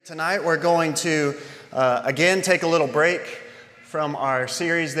Tonight we're going to again take a little break from our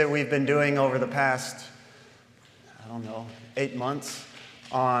series that we've been doing over the past, 8 months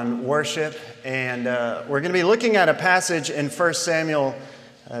on worship. And we're going to be looking at a passage in 1 Samuel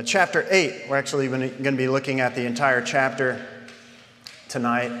chapter 8. We're actually going to be looking at the entire chapter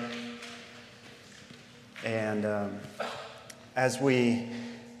tonight. And as we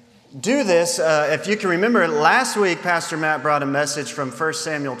do this, if you can remember, last week Pastor Matt brought a message from 1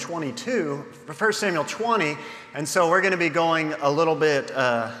 Samuel 20, and so we're going to be going a little bit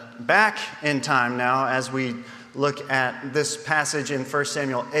back in time now as we look at this passage in 1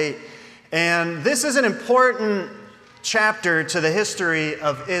 Samuel 8. And this is an important chapter to the history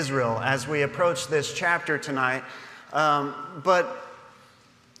of Israel as we approach this chapter tonight, but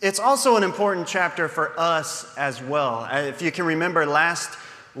it's also an important chapter for us as well. If you can remember last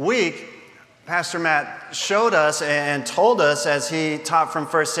week, Pastor Matt showed us and told us as he taught from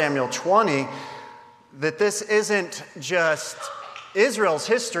 1 Samuel 20 that this isn't just Israel's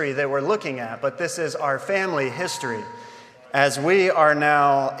history that we're looking at, but this is our family history. As we are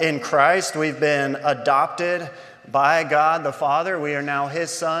now in Christ, we've been adopted by God the Father. We are now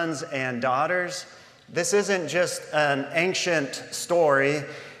His sons and daughters. This isn't just an ancient story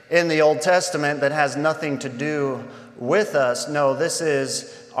in the Old Testament that has nothing to do with us. No, this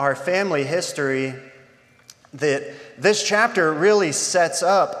is our family history. That this chapter really sets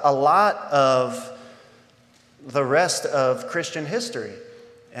up a lot of the rest of Christian history.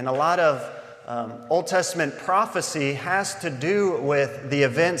 And a lot of Old Testament prophecy has to do with the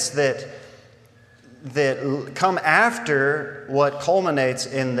events that come after what culminates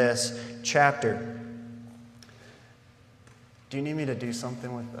in this chapter. Do you need me to do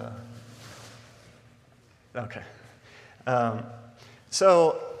something with Okay.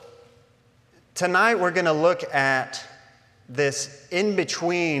 So tonight we're going to look at this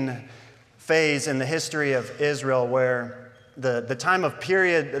in-between phase in the history of Israel where the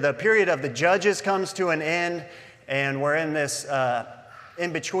period of the judges comes to an end, and we're in this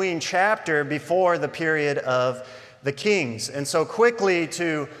in-between chapter before the period of the kings. And so quickly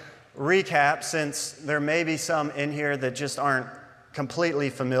to recap, since there may be some in here that just aren't completely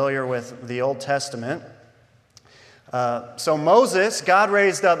familiar with the Old Testament. So Moses, God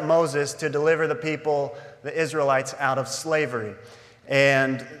raised up Moses to deliver the people, the Israelites, out of slavery.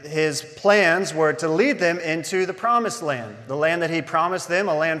 And his plans were to lead them into the promised land, the land that he promised them,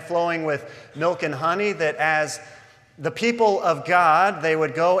 a land flowing with milk and honey, that as the people of God, they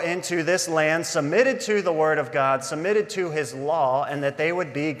would go into this land submitted to the Word of God, submitted to His law, and that they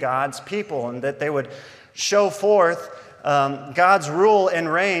would be God's people, and that they would show forth God's rule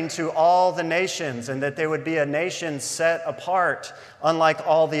and reign to all the nations, and that they would be a nation set apart, unlike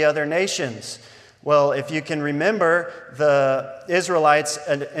all the other nations. Well, if you can remember, the Israelites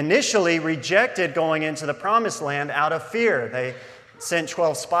initially rejected going into the promised land out of fear. They sent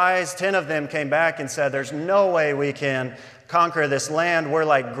 12 spies. 10 of them came back and said, there's no way we can conquer this land. We're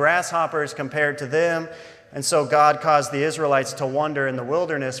like grasshoppers compared to them. And so God caused the Israelites to wander in the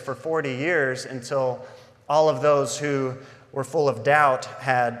wilderness for 40 years until all of those who were full of doubt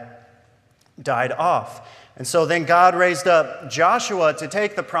had died off. And so then God raised up Joshua to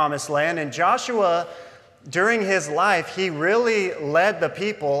take the promised land. And Joshua, during his life, he really led the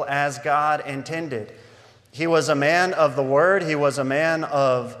people as God intended. He was a man of the Word. He was a man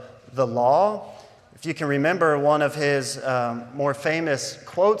of the law. If you can remember, one of his more famous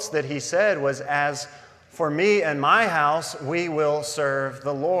quotes that he said was, "As for me and my house, we will serve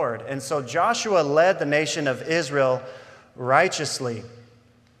the Lord." And so Joshua led the nation of Israel righteously.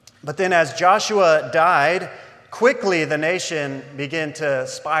 But then as Joshua died, quickly the nation began to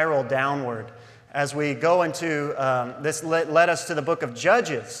spiral downward. As we go into, this led us to the book of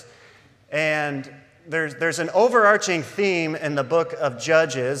Judges. And there's an overarching theme in the book of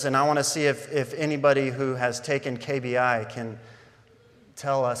Judges, and I want to see if anybody who has taken KBI can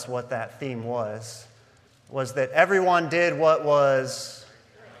tell us what that theme was that everyone did what was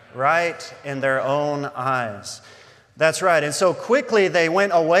right in their own eyes. That's right. And so quickly they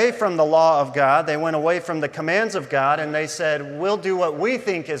went away from the law of God. They went away from the commands of God, and they said, we'll do what we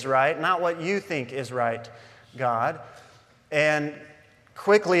think is right, not what you think is right, God. And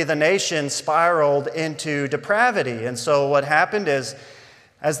quickly the nation spiraled into depravity. And so what happened is,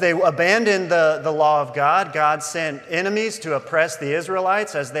 as they abandoned the law of God, God sent enemies to oppress the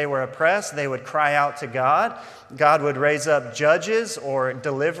Israelites. As they were oppressed, they would cry out to God. God would raise up judges or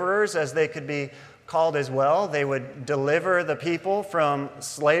deliverers, as they could be called as well. They would deliver the people from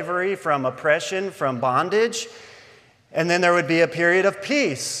slavery, from oppression, from bondage. And then there would be a period of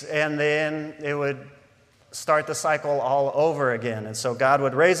peace. And then it would start the cycle all over again. And so God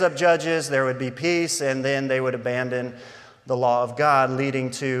would raise up judges, there would be peace, and then they would abandon the law of God,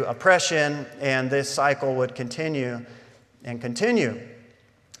 leading to oppression, and this cycle would continue and continue.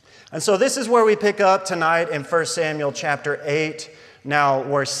 And so this is where we pick up tonight in 1 Samuel chapter 8, now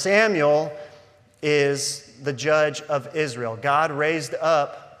where Samuel is the judge of Israel. God raised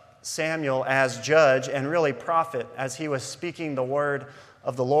up Samuel as judge and really prophet as he was speaking the word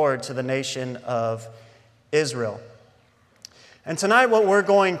of the Lord to the nation of Israel. And tonight what we're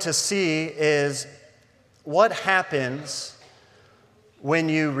going to see is what happens when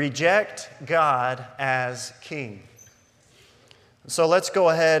you reject God as king. So let's go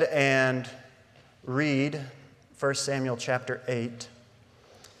ahead and read 1 Samuel chapter 8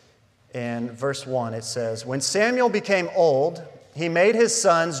 and verse 1. It says, "When Samuel became old, he made his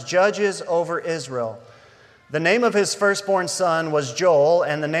sons judges over Israel. The name of his firstborn son was Joel,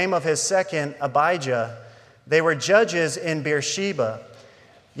 and the name of his second, Abijah. They were judges in Beersheba.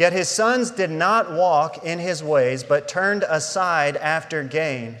 Yet his sons did not walk in his ways, but turned aside after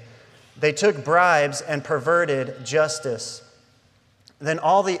gain. They took bribes and perverted justice. Then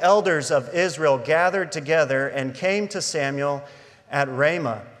all the elders of Israel gathered together and came to Samuel at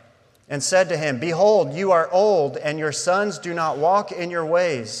Ramah and said to him, 'Behold, you are old, and your sons do not walk in your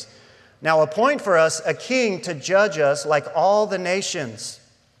ways. Now appoint for us a king to judge us like all the nations.'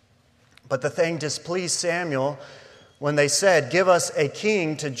 But the thing displeased Samuel when they said, 'Give us a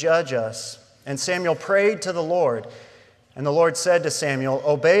king to judge us.' And Samuel prayed to the Lord. And the Lord said to Samuel,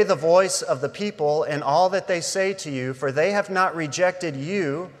 'Obey the voice of the people in all that they say to you, for they have not rejected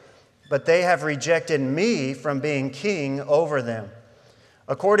you, but they have rejected me from being king over them,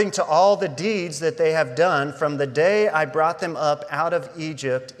 according to all the deeds that they have done from the day I brought them up out of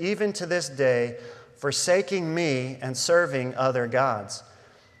Egypt, even to this day, forsaking me and serving other gods.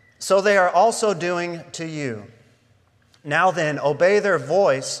 So they are also doing to you. Now then, obey their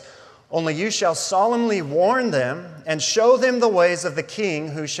voice, only you shall solemnly warn them and show them the ways of the king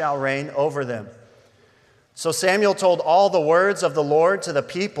who shall reign over them.' So Samuel told all the words of the Lord to the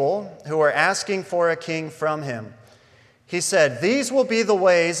people who were asking for a king from him. He said, 'These will be the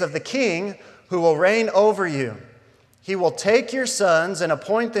ways of the king who will reign over you. He will take your sons and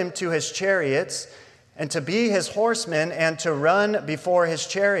appoint them to his chariots and to be his horsemen and to run before his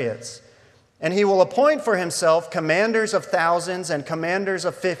chariots. And he will appoint for himself commanders of thousands and commanders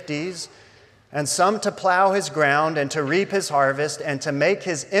of fifties, and some to plow his ground and to reap his harvest and to make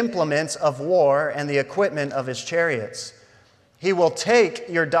his implements of war and the equipment of his chariots. He will take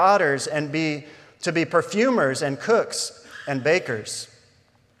your daughters and to be perfumers and cooks and bakers.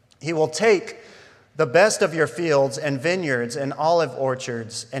 He will take the best of your fields and vineyards and olive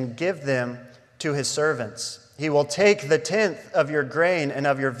orchards and give them to his servants. He will take the 10th of your grain and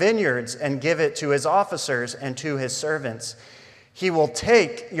of your vineyards and give it to his officers and to his servants. He will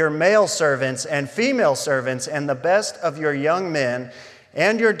take your male servants and female servants and the best of your young men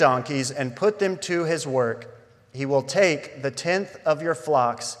and your donkeys and put them to his work. He will take the 10th of your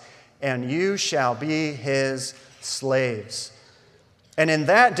flocks, and you shall be his slaves. And in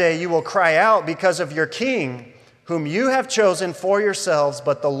that day you will cry out because of your king, whom you have chosen for yourselves,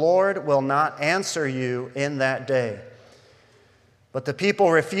 but the Lord will not answer you in that day.' But the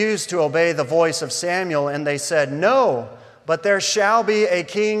people refused to obey the voice of Samuel, and they said, 'No, but there shall be a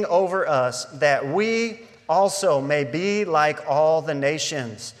king over us, that we also may be like all the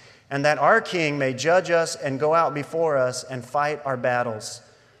nations, and that our king may judge us and go out before us and fight our battles.'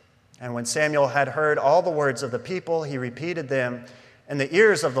 And when Samuel had heard all the words of the people, he repeated them in the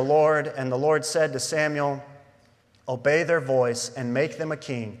ears of the Lord, and the Lord said to Samuel, 'Obey their voice and make them a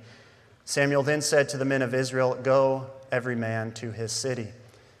king.' Samuel then said to the men of Israel, 'Go, every man to his city.'"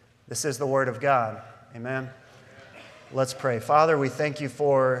 This is the word of God. Amen. Let's pray. Father, we thank you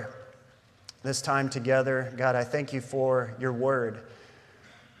for this time together. God, I thank you for your word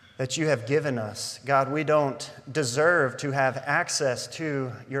that you have given us. God, we don't deserve to have access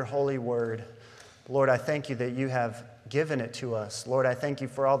to your holy word. Lord, I thank you that you have given it to us. Lord, I thank you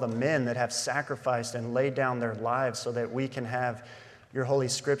for all the men that have sacrificed and laid down their lives so that we can have your holy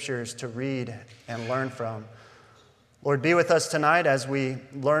scriptures to read and learn from. Lord, be with us tonight as we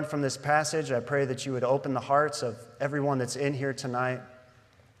learn from this passage. I pray that you would open the hearts of everyone that's in here tonight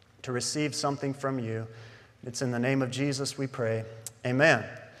to receive something from you. It's in the name of Jesus we pray. Amen.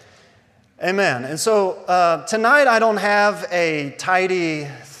 Amen. And so tonight I don't have a tidy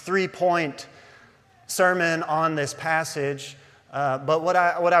 3-point sermon on this passage, but what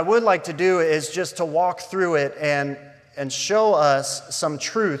I would like to do is just to walk through it and show us some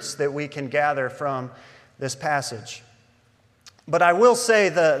truths that we can gather from this passage. But I will say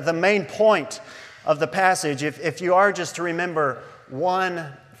the main point of the passage, if you are just to remember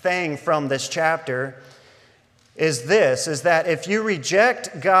one thing from this chapter, is that if you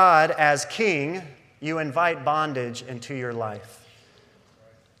reject God as king, you invite bondage into your life.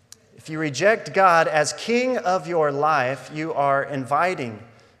 If you reject God as king of your life, you are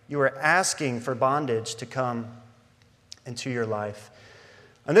asking for bondage to come into your life.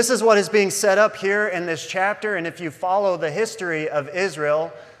 And this is what is being set up here in this chapter. And if you follow the history of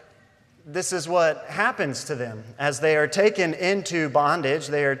Israel, this is what happens to them. As they are taken into bondage,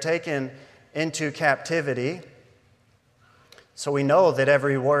 they are taken into captivity. So we know that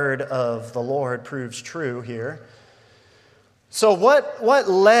every word of the Lord proves true here. So what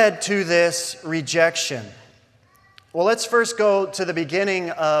led to this rejection? Well, let's first go to the beginning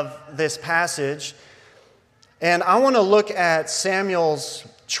of this passage. And I want to look at Samuel's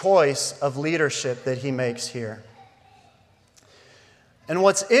choice of leadership that he makes here. And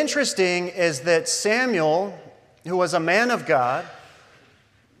what's interesting is that Samuel, who was a man of God,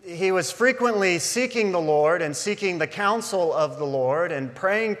 he was frequently seeking the Lord and seeking the counsel of the Lord and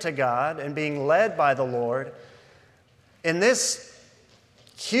praying to God and being led by the Lord. In this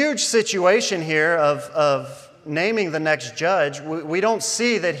huge situation here of naming the next judge, we don't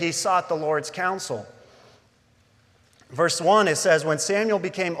see that he sought the Lord's counsel. Verse 1, it says, "When Samuel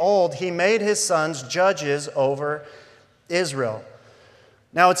became old, he made his sons judges over Israel."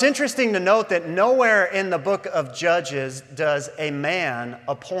 Now, it's interesting to note that nowhere in the book of Judges does a man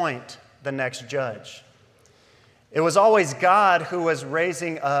appoint the next judge. It was always God who was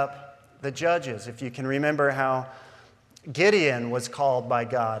raising up the judges. If you can remember how Gideon was called by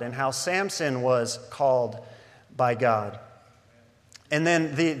God and how Samson was called by God. And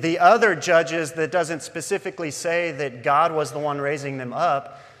then the other judges that doesn't specifically say that God was the one raising them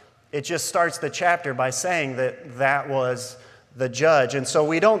up, it just starts the chapter by saying that was the judge. And so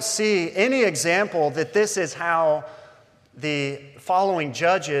we don't see any example that this is how the following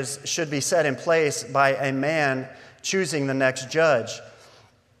judges should be set in place by a man choosing the next judge.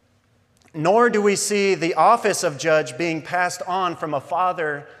 Nor do we see the office of judge being passed on from a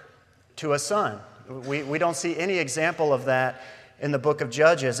father to a son. We don't see any example of that in the book of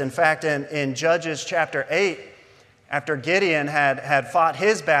Judges. In fact, in Judges chapter 8, after Gideon had fought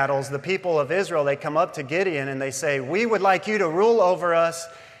his battles, the people of Israel, they come up to Gideon and they say, "We would like you to rule over us,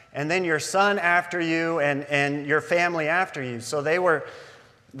 and then your son after you and your family after you." So they were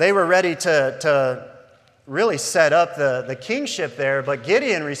ready to really set up the kingship there, but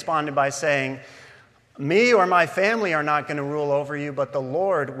Gideon responded by saying, "Me or my family are not going to rule over you, but the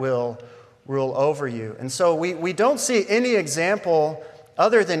Lord will rule over you." And so we don't see any example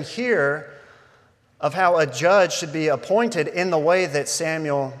other than here of how a judge should be appointed in the way that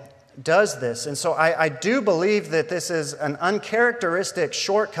Samuel does this. And so I do believe that this is an uncharacteristic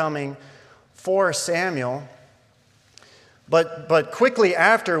shortcoming for Samuel. But quickly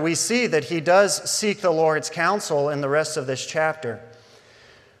after, we see that he does seek the Lord's counsel in the rest of this chapter.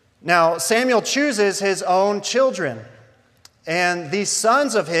 Now, Samuel chooses his own children. And these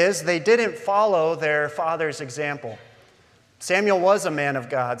sons of his, they didn't follow their father's example. Samuel was a man of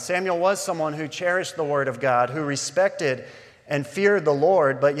God. Samuel was someone who cherished the word of God, who respected and feared the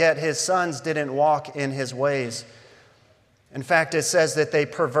Lord, but yet his sons didn't walk in his ways. In fact, it says that they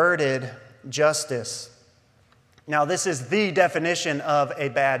perverted justice. Now, this is the definition of a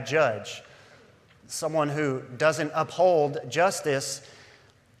bad judge. Someone who doesn't uphold justice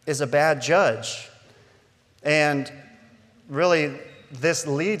is a bad judge. And really, this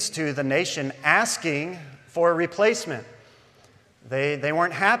leads to the nation asking for a replacement. They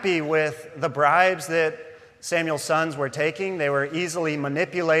weren't happy with the bribes that Samuel's sons were taking. They were easily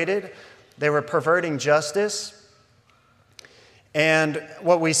manipulated. They were perverting justice. And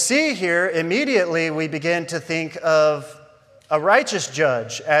what we see here, immediately we begin to think of a righteous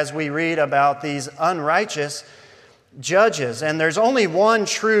judge as we read about these unrighteous judges. And there's only one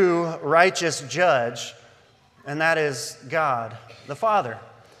true righteous judge, and that is God, the Father.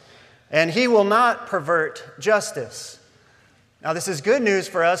 And He will not pervert justice. Now, this is good news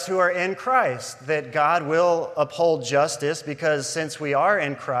for us who are in Christ, that God will uphold justice, because since we are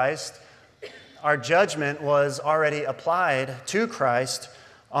in Christ, our judgment was already applied to Christ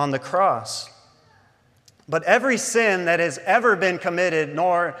on the cross. But every sin that has ever been committed,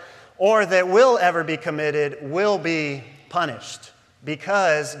 or that will ever be committed, will be punished,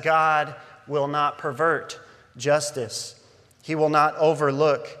 because God will not pervert justice. He will not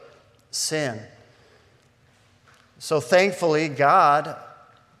overlook sin. So thankfully, God,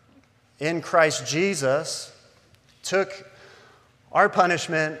 in Christ Jesus, took our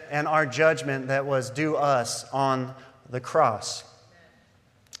punishment and our judgment that was due us on the cross.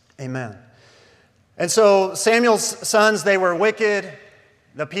 Amen. And so Samuel's sons, they were wicked.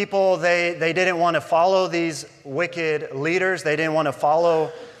 The people, they didn't want to follow these wicked leaders. They didn't want to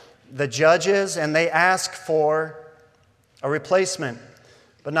follow the judges, and they asked for a replacement.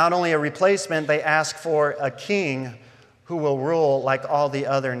 But not only a replacement, they asked for a king who will rule like all the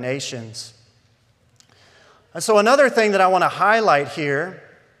other nations. And so another thing that I want to highlight here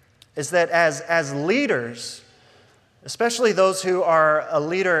is that as leaders, especially those who are a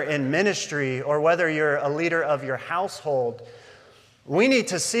leader in ministry or whether you're a leader of your household, we need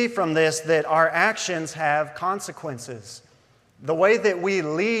to see from this that our actions have consequences. The way that we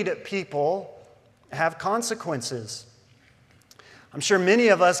lead people have consequences. I'm sure many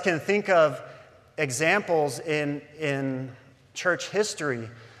of us can think of examples in church history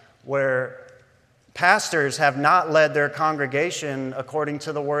where pastors have not led their congregation according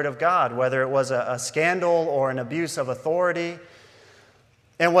to the Word of God, whether it was a scandal or an abuse of authority.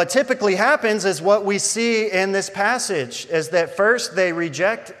 And what typically happens is what we see in this passage is that first they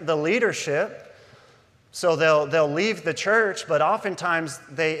reject the leadership, so they'll leave the church, but oftentimes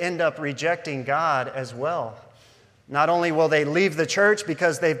they end up rejecting God as well. Not only will they leave the church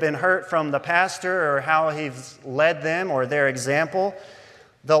because they've been hurt from the pastor or how he's led them or their example,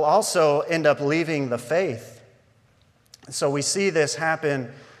 they'll also end up leaving the faith. So we see this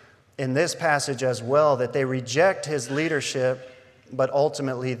happen in this passage as well, that they reject his leadership, but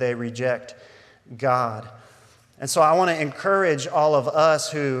ultimately they reject God. And so I want to encourage all of us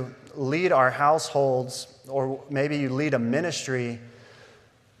who lead our households, or maybe you lead a ministry,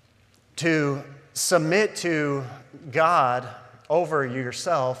 to submit to God over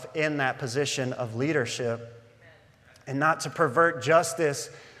yourself in that position of leadership, and not to pervert justice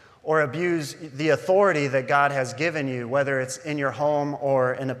or abuse the authority that God has given you, whether it's in your home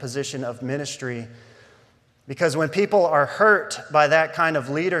or in a position of ministry. Because when people are hurt by that kind of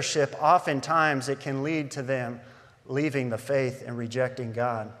leadership, oftentimes it can lead to them leaving the faith and rejecting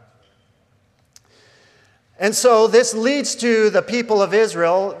God. And so this leads to the people of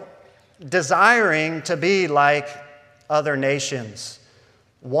Israel desiring to be like other nations,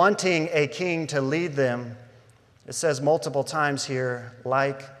 wanting a king to lead them. It says multiple times here,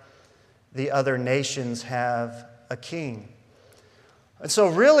 like the other nations have a king. And so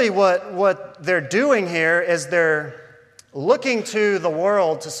really what they're doing here is they're looking to the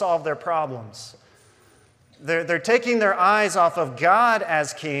world to solve their problems. They're taking their eyes off of God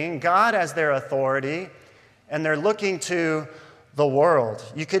as king, God as their authority, and they're looking to the world.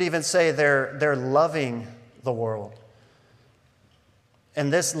 You could even say they're loving the world.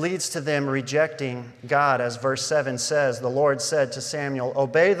 And this leads to them rejecting God. As verse 7 says, the Lord said to Samuel,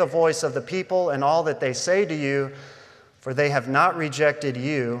 "Obey the voice of the people and all that they say to you, for they have not rejected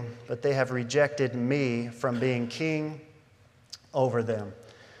you, but they have rejected me from being king over them."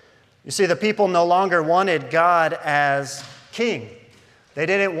 You see, the people no longer wanted God as king. They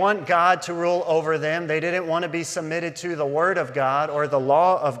didn't want God to rule over them. They didn't want to be submitted to the word of God or the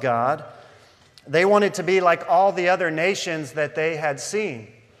law of God. They wanted to be like all the other nations that they had seen.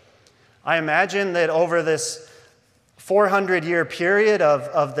 I imagine that over this 400-year period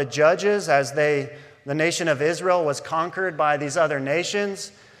of the judges, as the nation of Israel was conquered by these other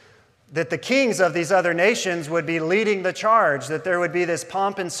nations, that the kings of these other nations would be leading the charge, that there would be this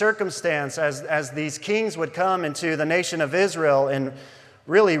pomp and circumstance as these kings would come into the nation of Israel and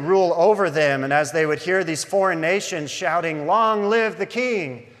really rule over them. And as they would hear these foreign nations shouting, "Long live the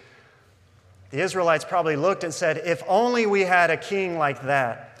king," the Israelites probably looked and said, if only we had a king like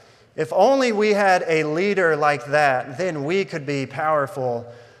that, if only we had a leader like that, then we could be powerful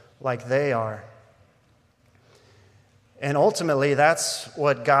like they are. And ultimately, that's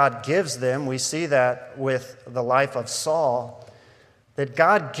what God gives them. We see that with the life of Saul, that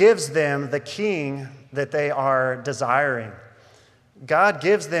God gives them the king that they are desiring. God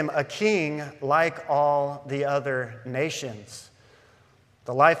gives them a king like all the other nations.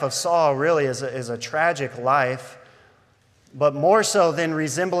 The life of Saul really is a tragic life, but more so than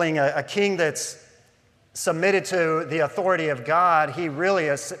resembling a king that's submitted to the authority of God, he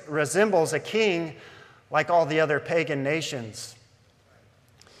really resembles a king like all the other pagan nations.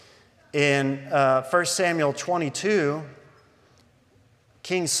 In 1 Samuel 22,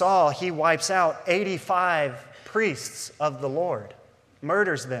 King Saul, he wipes out 85 priests of the Lord,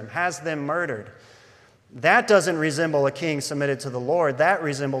 murders them, has them murdered. That doesn't resemble a king submitted to the Lord. That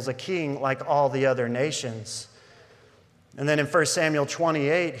resembles a king like all the other nations. And then in 1 Samuel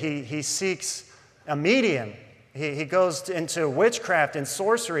 28, he seeks a medium. He goes into witchcraft and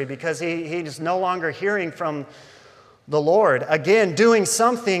sorcery because he's no longer hearing from the Lord. Again, doing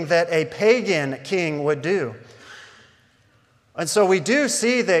something that a pagan king would do. And so we do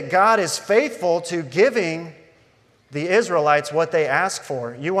see that God is faithful to giving the Israelites what they ask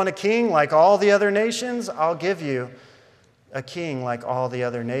for. You want a king like all the other nations? I'll give you a king like all the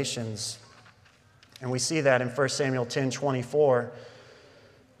other nations. And we see that in 1 Samuel 10:24,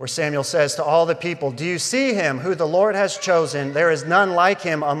 where Samuel says to all the people, "Do you see him who the Lord has chosen? There is none like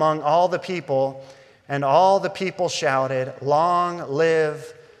him among all the people." And all the people shouted, "Long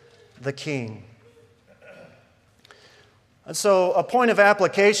live the king." And so a point of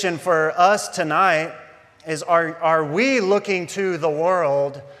application for us tonight is, are we looking to the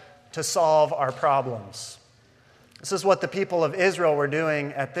world to solve our problems? This is what the people of Israel were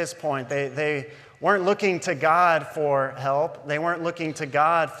doing at this point. They weren't looking to God for help. They weren't looking to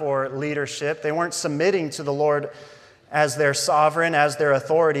God for leadership. They weren't submitting to the Lord as their sovereign, as their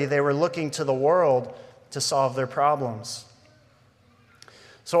authority. They were looking to the world to solve their problems.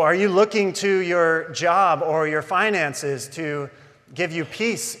 So are you looking to your job or your finances to give you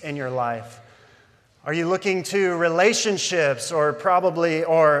peace in your life? Are you looking to relationships or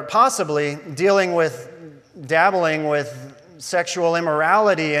possibly dabbling with sexual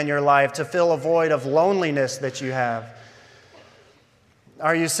immorality in your life to fill a void of loneliness that you have?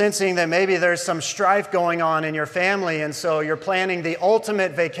 Are you sensing that maybe there's some strife going on in your family, and so you're planning the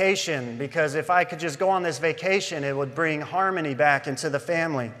ultimate vacation, because if I could just go on this vacation, it would bring harmony back into the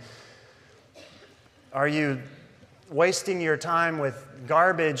family? Are you wasting your time with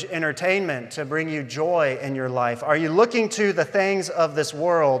garbage entertainment to bring you joy in your life? Are you looking to the things of this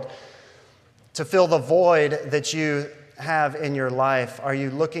world to fill the void that you have in your life? Are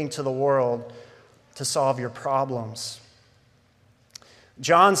you looking to the world to solve your problems?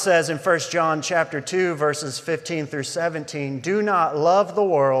 John says in 1 John chapter 2, verses 15 through 17, "Do not love the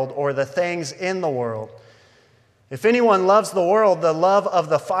world or the things in the world. If anyone loves the world, the love of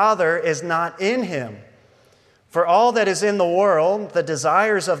the Father is not in him. For all that is in the world, the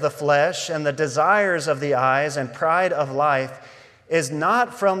desires of the flesh and the desires of the eyes and pride of life, is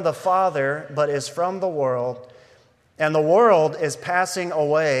not from the Father, but is from the world. And the world is passing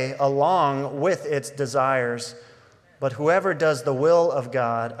away along with its desires. But whoever does the will of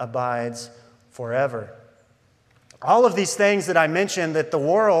God abides forever." All of these things that I mentioned that the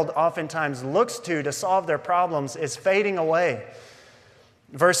world oftentimes looks to solve their problems is fading away.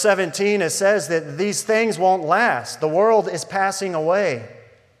 Verse 17, it says that these things won't last. The world is passing away.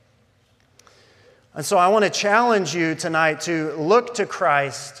 And so I want to challenge you tonight to look to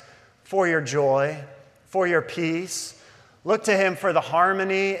Christ for your joy, for your peace. Look to Him for the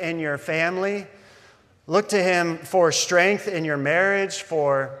harmony in your family. Look to Him for strength in your marriage,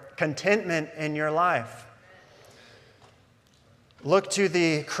 for contentment in your life. Look to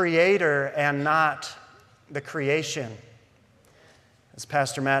the Creator and not the creation. As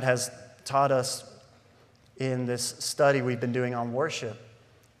Pastor Matt has taught us in this study we've been doing on worship,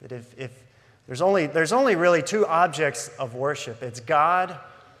 that if there's only really two objects of worship. It's God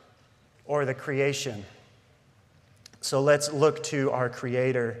or the creation. So let's look to our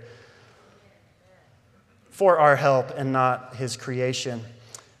Creator for our help and not His creation.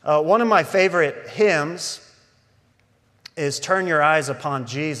 One of my favorite hymns is "Turn Your Eyes Upon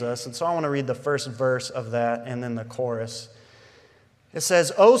Jesus." And so I want to read the first verse of that and then the chorus. It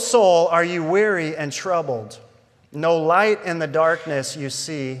says, "O soul, are you weary and troubled? No light in the darkness you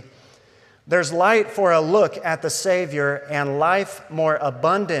see. There's light for a look at the Savior and life more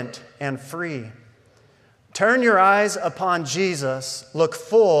abundant and free. Turn your eyes upon Jesus, look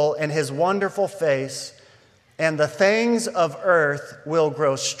full in His wonderful face, and the things of earth will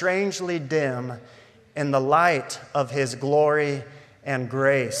grow strangely dim in the light of His glory and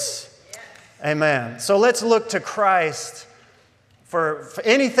grace." Amen. So let's look to Christ for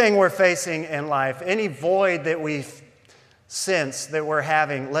anything we're facing in life, any void that we sense that we're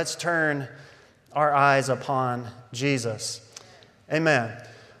having. Let's turn our eyes upon Jesus. Amen.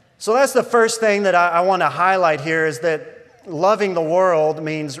 So that's the first thing that I want to highlight here, is that loving the world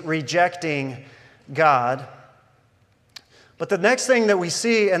means rejecting God. But the next thing that we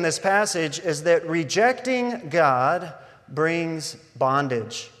see in this passage is that rejecting God brings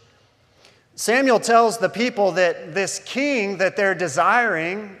bondage. Samuel tells the people that this king that they're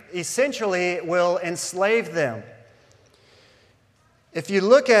desiring essentially will enslave them. If you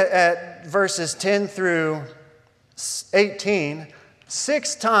look at verses 10 through 18,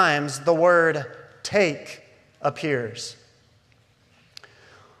 6 times the word "take" appears.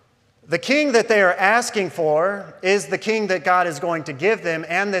 The king that they are asking for is the king that God is going to give them,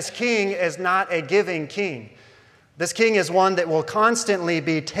 and this king is not a giving king. This king is one that will constantly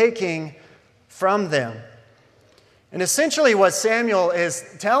be taking from them. And essentially what Samuel is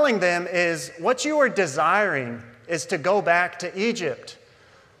telling them is, what you are desiring is to go back to Egypt.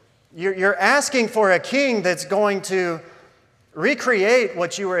 You're asking for a king that's going to recreate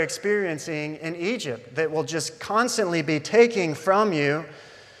what you were experiencing in Egypt, that will just constantly be taking from you.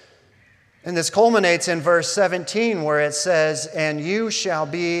 And this culminates in verse 17 where it says, "And you shall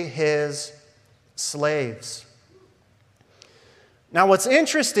be his slaves." Now what's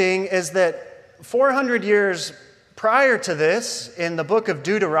interesting is that 400 years prior to this, in the book of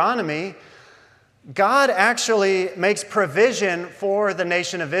Deuteronomy, God actually makes provision for the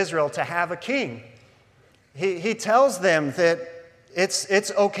nation of Israel to have a king. He tells them that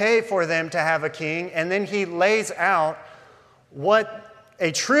it's okay for them to have a king, and then he lays out what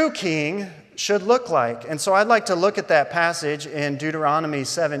a true king should look like. And so I'd like to look at that passage in Deuteronomy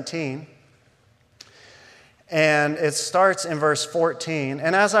 17. And it starts in verse 14.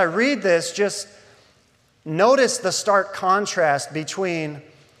 And as I read this, just notice the stark contrast between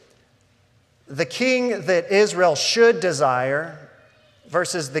the king that Israel should desire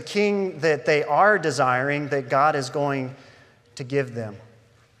versus the king that they are desiring, that God is going to give them.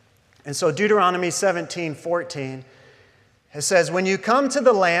 And so Deuteronomy 17:14, it says, "When you come to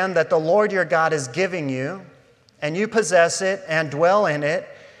the land that the Lord your God is giving you, and you possess it and dwell in it,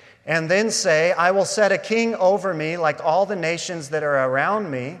 and then say, 'I will set a king over me like all the nations that are around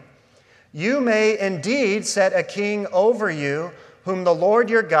me,' you may indeed set a king over you whom the Lord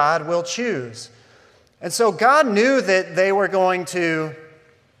your God will choose." And so God knew that they were going to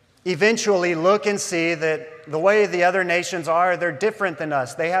eventually look and see that the way the other nations are, they're different than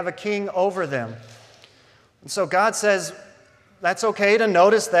us. They have a king over them. And so God says, that's okay to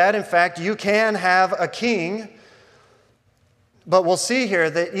notice that. In fact, you can have a king. But we'll see here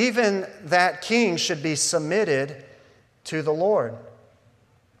that even that king should be submitted to the Lord.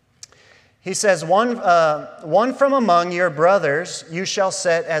 He says, one from among your brothers you shall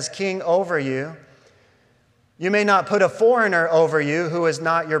set as king over you. You may not put a foreigner over you who is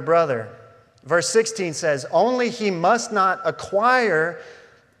not your brother. Verse 16 says, "Only he must not acquire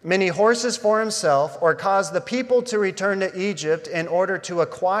many horses for himself or cause the people to return to Egypt in order to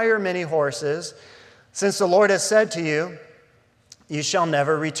acquire many horses, since the Lord has said to you, 'You shall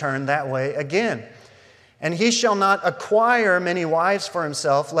never return that way again.' And he shall not acquire many wives for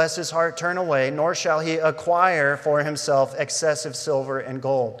himself, lest his heart turn away, nor shall he acquire for himself excessive silver and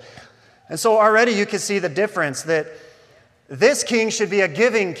gold." And so already you can see the difference, that this king should be a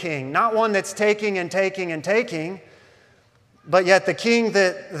giving king, not one that's taking and taking and taking, but yet the king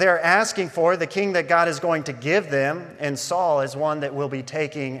that they're asking for, the king that God is going to give them, and Saul is one that will be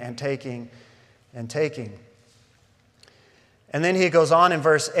taking and taking and taking. And then he goes on in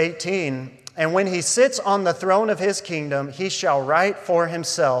verse 18, "And when he sits on the throne of his kingdom, he shall write for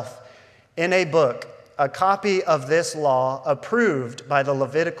himself in a book a copy of this law approved by the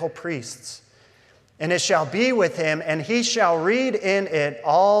Levitical priests. And it shall be with him, and he shall read in it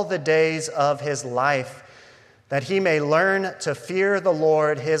all the days of his life, that he may learn to fear the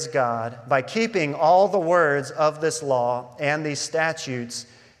Lord his God by keeping all the words of this law and these statutes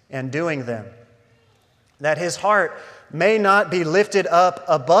and doing them, that his heart may not be lifted up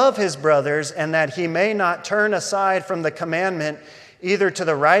above his brothers, and that he may not turn aside from the commandment either to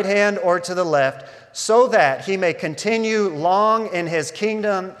the right hand or to the left, so that he may continue long in his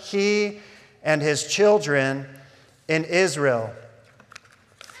kingdom, he and his children in Israel."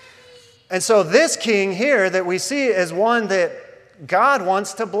 And so this king here that we see is one that God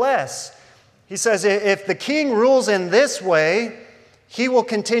wants to bless. He says if the king rules in this way, he will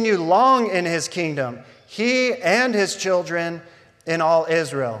continue long in his kingdom, he and his children in all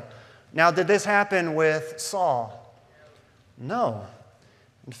Israel. Now, did this happen with Saul? No.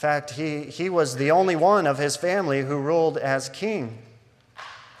 In fact, he was the only one of his family who ruled as king.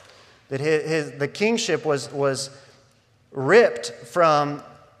 That the kingship was ripped from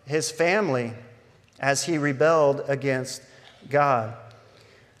his family as he rebelled against God.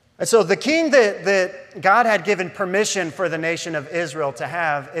 And so the king that God had given permission for the nation of Israel to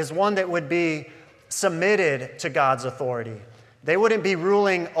have is one that would be submitted to God's authority. They wouldn't be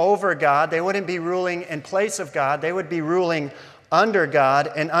ruling over God. They wouldn't be ruling in place of God. They would be ruling under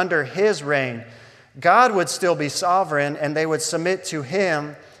God and under his reign. God would still be sovereign, and they would submit to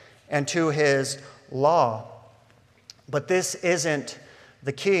him and to his law. But this isn't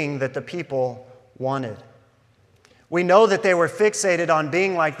the king that the people wanted. We know that they were fixated on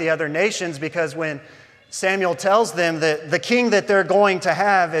being like the other nations, because when Samuel tells them that the king that they're going to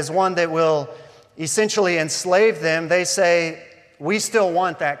have is one that will essentially enslave them, they say, "We still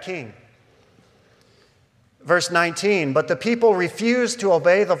want that king." Verse 19, "But the people refused to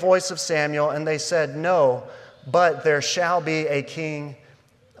obey the voice of Samuel, and they said, 'No, but there shall be a king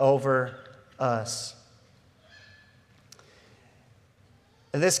over us.'"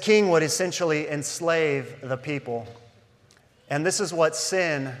 And this king would essentially enslave the people. And this is what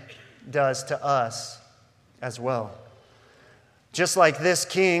sin does to us as well. Just like this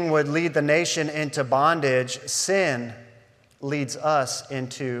king would lead the nation into bondage, sin leads us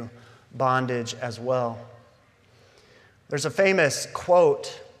into bondage as well. There's a famous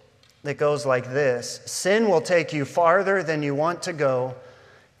quote that goes like this: "Sin will take you farther than you want to go,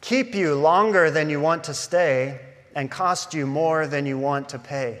 keep you longer than you want to stay, and cost you more than you want to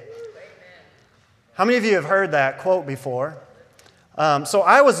pay." How many of you have heard that quote before? So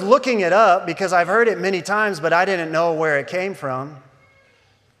I was looking it up because I've heard it many times, but I didn't know where it came from.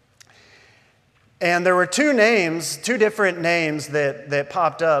 And there were two different names that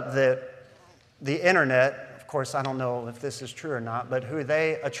popped up that the internet, of course, I don't know if this is true or not, but who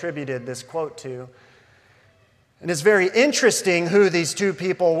they attributed this quote to. And it's very interesting who these two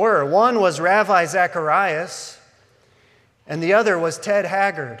people were. One was Ravi Zacharias, and the other was Ted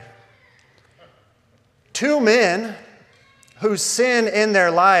Haggard. Two men whose sin in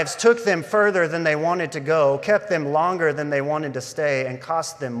their lives took them further than they wanted to go, kept them longer than they wanted to stay, and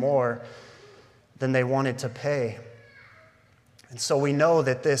cost them more than they wanted to pay. And so we know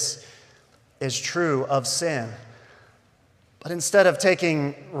that this is true of sin. But instead of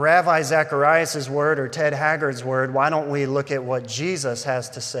taking Ravi Zacharias' word or Ted Haggard's word, why don't we look at what Jesus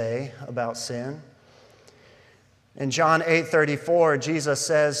has to say about sin? In John 8:34, Jesus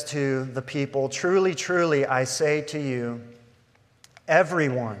says to the people, "Truly, truly, I say to you,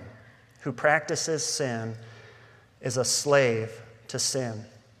 everyone who practices sin is a slave to sin."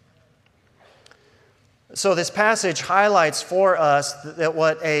 So this passage highlights for us that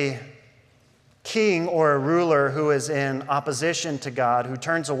what a king or a ruler who is in opposition to God, who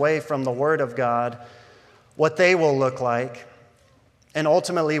turns away from the Word of God, what they will look like, and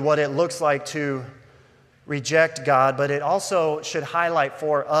ultimately what it looks like to reject God. But it also should highlight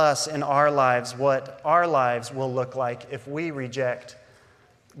for us in our lives what our lives will look like if we reject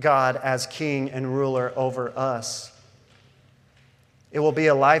God as king and ruler over us. It will be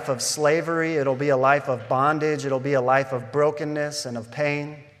a life of slavery. It'll be a life of bondage. It'll be a life of brokenness and of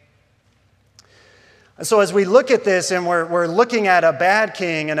pain. And so as we look at this and we're looking at a bad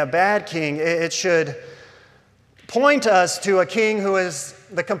king, it should point us to a king who is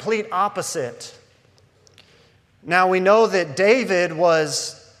the complete opposite. Now we know that David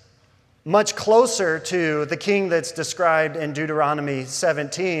was much closer to the king that's described in Deuteronomy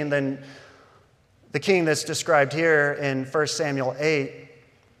 17 than the king that's described here in 1 Samuel 8.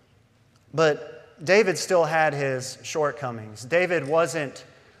 But David still had his shortcomings. David wasn't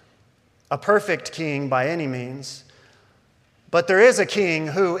a perfect king by any means, but there is a king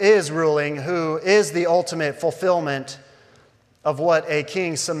who is ruling, who is the ultimate fulfillment of what a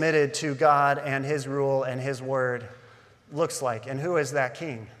king submitted to God and his rule and his word looks like. And who is that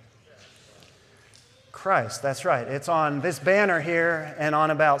king? Christ, that's right. It's on this banner here and on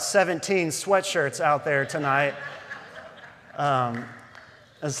about 17 sweatshirts out there tonight.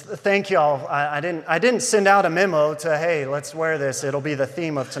 Thank y'all. I didn't send out a memo to, hey, let's wear this. It'll be the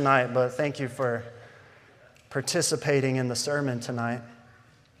theme of tonight, but thank you for participating in the sermon tonight.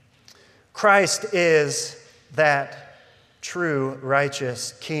 Christ is that true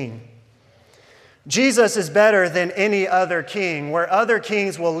righteous king. Jesus is better than any other king. Where other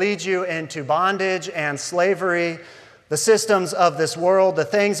kings will lead you into bondage and slavery, the systems of this world, the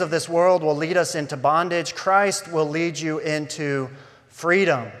things of this world will lead us into bondage. Christ will lead you into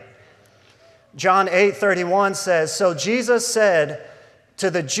freedom. John 8:31 says, "So Jesus said to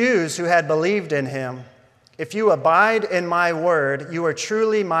the Jews who had believed in him, 'If you abide in my word, you are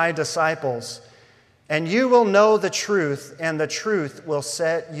truly my disciples, and you will know the truth, and the truth will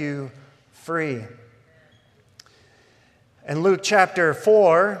set you free.'" In Luke chapter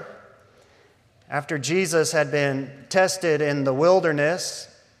 4, after Jesus had been tested in the wilderness,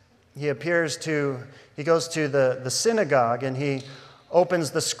 he goes to the synagogue and he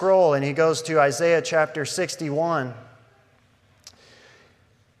opens the scroll and he goes to Isaiah chapter 61.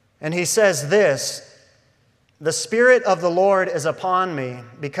 And he says this, "The Spirit of the Lord is upon me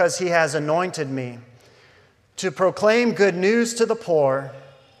because he has anointed me to proclaim good news to the poor.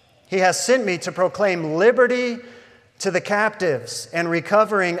 He has sent me to proclaim liberty to the captives and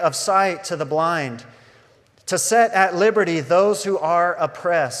recovering of sight to the blind, to set at liberty those who are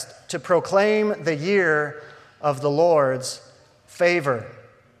oppressed, to proclaim the year of the Lord's favor."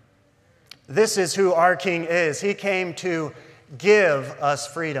 This is who our King is. He came to give us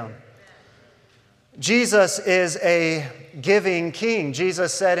freedom. Jesus is a giving king.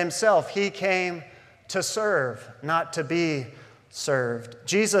 Jesus said himself, he came to serve, not to be served.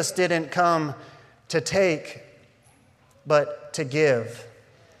 Jesus didn't come to take, but to give.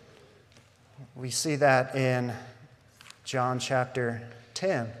 We see that in John chapter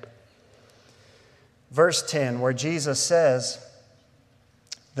 10, verse 10, where Jesus says,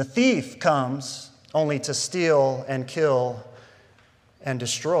 "The thief comes only to steal and kill and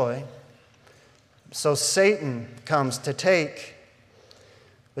destroy. So Satan comes to take.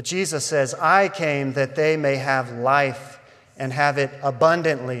 But Jesus says, I came that they may have life and have it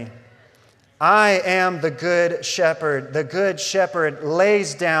abundantly. I am the good shepherd. The good shepherd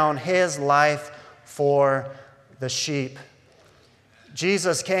lays down his life for the sheep."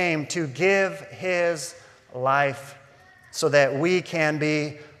 Jesus came to give his life so that we can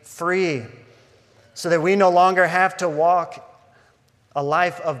be free, so that we no longer have to walk a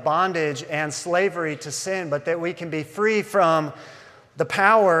life of bondage and slavery to sin, but that we can be free from the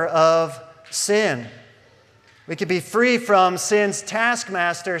power of sin. We can be free from sin's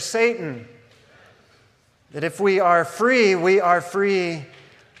taskmaster, Satan. That if we are free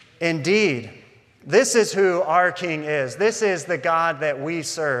indeed. This is who our King is. This is the God that we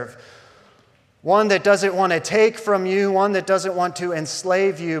serve. One that doesn't want to take from you, one that doesn't want to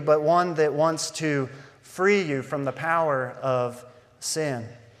enslave you, but one that wants to free you from the power of sin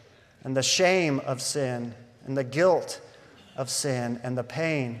and the shame of sin and the guilt of sin and the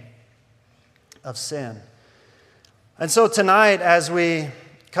pain of sin. And so tonight, as we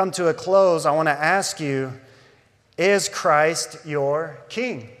come to a close, I want to ask you, is Christ your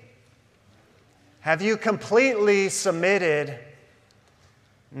King? Have you completely submitted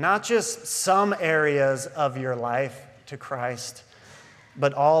not just some areas of your life to Christ,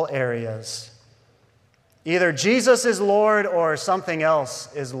 but all areas? Either Jesus is Lord or something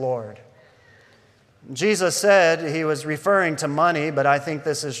else is Lord. Jesus said, he was referring to money, but I think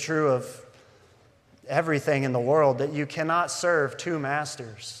this is true of everything in the world, that you cannot serve two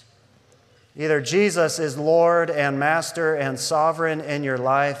masters. Either Jesus is Lord and Master and Sovereign in your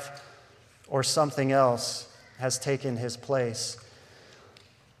life, or something else has taken his place.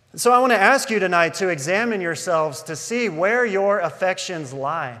 So I want to ask you tonight to examine yourselves to see where your affections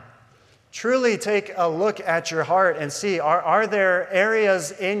lie. Truly take a look at your heart and see, are there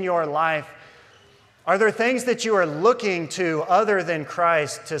areas in your life, are there things that you are looking to other than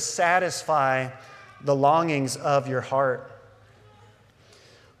Christ to satisfy the longings of your heart?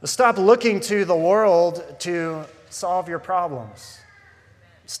 Stop looking to the world to solve your problems.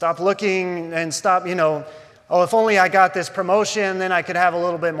 Stop looking and stop, if only I got this promotion, then I could have a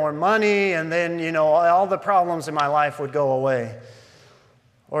little bit more money, and then, all the problems in my life would go away.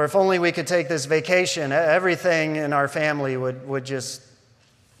 Or if only we could take this vacation, everything in our family would just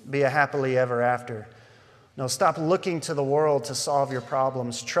be a happily ever after. No, stop looking to the world to solve your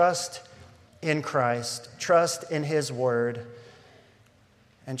problems. Trust in Christ. Trust in His Word.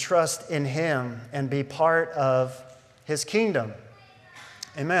 And trust in Him and be part of His kingdom.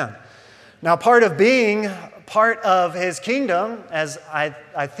 Amen. Now, part of being part of His kingdom, as I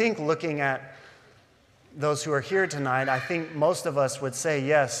think looking at those who are here tonight, I think most of us would say,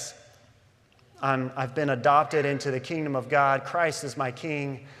 yes, I've been adopted into the kingdom of God. Christ is my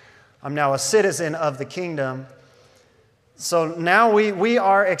King. I'm now a citizen of the kingdom. So now we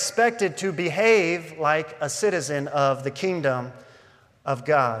are expected to behave like a citizen of the kingdom of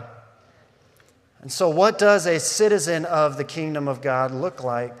God. And so what does a citizen of the kingdom of God look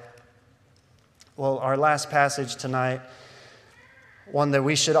like? Well, our last passage tonight, one that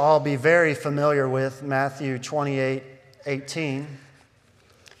we should all be very familiar with, Matthew 28:18.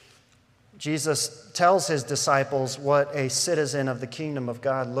 Jesus tells His disciples what a citizen of the kingdom of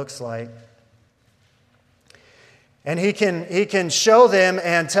God looks like. And He can show them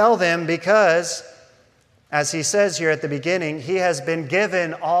and tell them because, as He says here at the beginning, He has been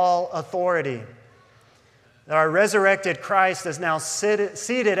given all authority. Our resurrected Christ is now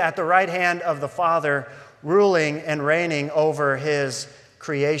seated at the right hand of the Father, ruling and reigning over His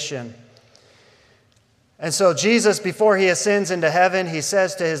creation. And so Jesus, before He ascends into heaven, He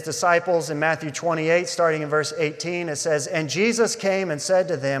says to His disciples in Matthew 28, starting in verse 18, it says, "And Jesus came and said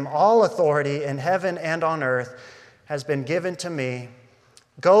to them, all authority in heaven and on earth has been given to me.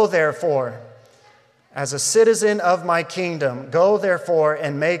 Go therefore, as a citizen of my kingdom, go therefore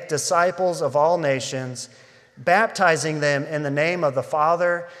and make disciples of all nations, baptizing them in the name of the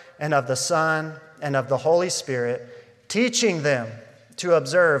Father and of the Son and of the Holy Spirit, teaching them to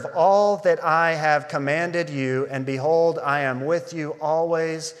observe all that I have commanded you, and behold, I am with you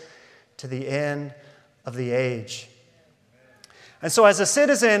always to the end of the age." And so as a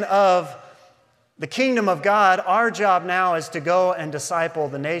citizen of the kingdom of God, our job now is to go and disciple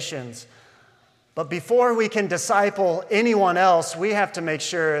the nations. But before we can disciple anyone else, we have to make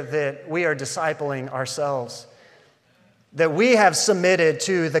sure that we are discipling ourselves. that we have submitted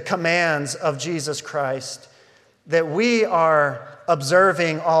to the commands of Jesus Christ, that we are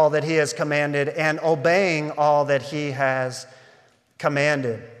observing all that he has commanded and obeying all that he has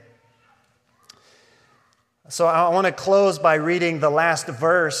commanded. So I want to close by reading the last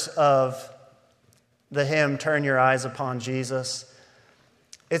verse of the hymn, Turn Your Eyes Upon Jesus.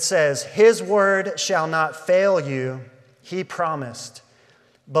 It says, "His word shall not fail you, he promised.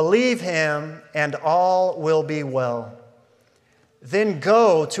 Believe him and all will be well. Then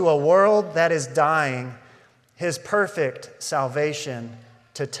go to a world that is dying, his perfect salvation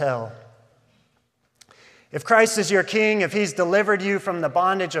to tell." If Christ is your King, if he's delivered you from the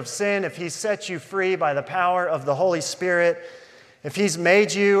bondage of sin, if he's set you free by the power of the Holy Spirit, if he's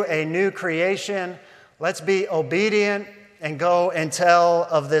made you a new creation, let's be obedient and go and tell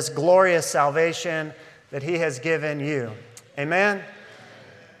of this glorious salvation that he has given you. Amen?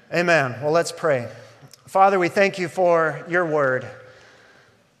 Amen. Well, let's pray. Father, we thank you for your word.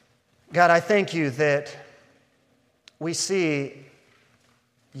 God, I thank you that we see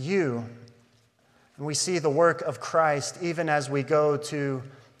you and we see the work of Christ even as we go to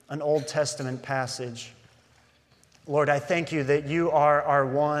an Old Testament passage. Lord, I thank you that you are our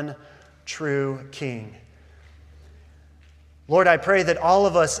one true King. Lord, I pray that all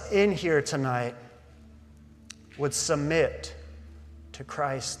of us in here tonight would submit to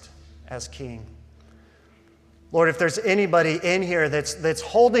Christ as King. Lord, if there's anybody in here that's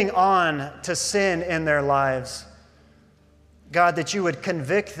holding on to sin in their lives, God, that you would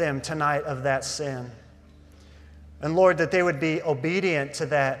convict them tonight of that sin. And Lord, that they would be obedient to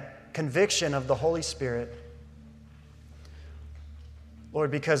that conviction of the Holy Spirit.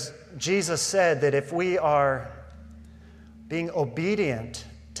 Lord, because Jesus said that if we are being obedient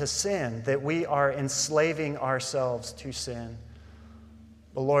to sin, that we are enslaving ourselves to sin.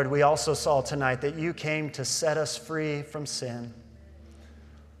 But Lord, we also saw tonight that you came to set us free from sin.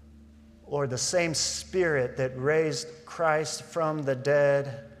 Lord, the same Spirit that raised Christ from the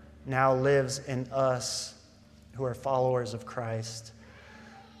dead now lives in us who are followers of Christ.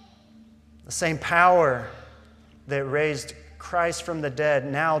 The same power that raised Christ from the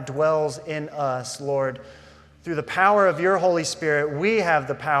dead now dwells in us, Lord. Through the power of your Holy Spirit, we have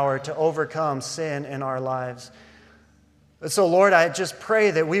the power to overcome sin in our lives. So, Lord, I just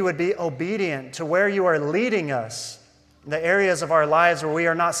pray that we would be obedient to where you are leading us, the areas of our lives where we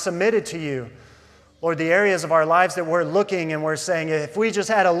are not submitted to you. Lord, the areas of our lives that we're looking and we're saying, if we just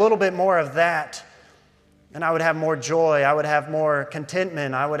had a little bit more of that, then I would have more joy, I would have more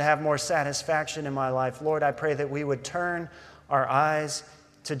contentment, I would have more satisfaction in my life. Lord, I pray that we would turn our eyes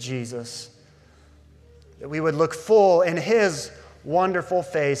to Jesus, that we would look full in his wonderful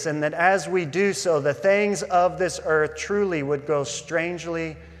face, and that as we do so, the things of this earth truly would grow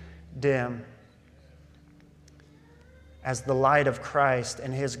strangely dim as the light of Christ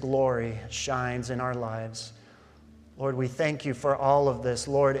and his glory shines in our lives. Lord, we thank you for all of this.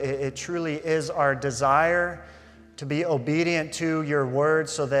 Lord, it truly is our desire to be obedient to your word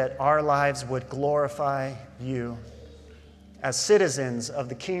so that our lives would glorify you. As citizens of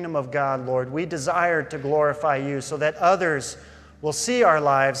the kingdom of God, Lord, we desire to glorify you so that others will see our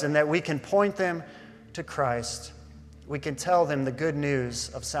lives and that we can point them to Christ. We can tell them the good news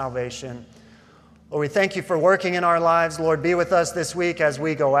of salvation. Lord, we thank you for working in our lives. Lord, be with us this week as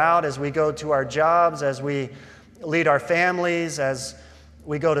we go out, as we go to our jobs, as we lead our families, as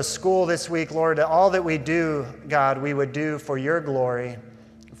we go to school this week. Lord, all that we do, God, we would do for your glory,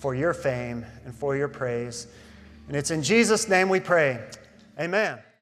 for your fame, and for your praise. And it's in Jesus' name we pray. Amen.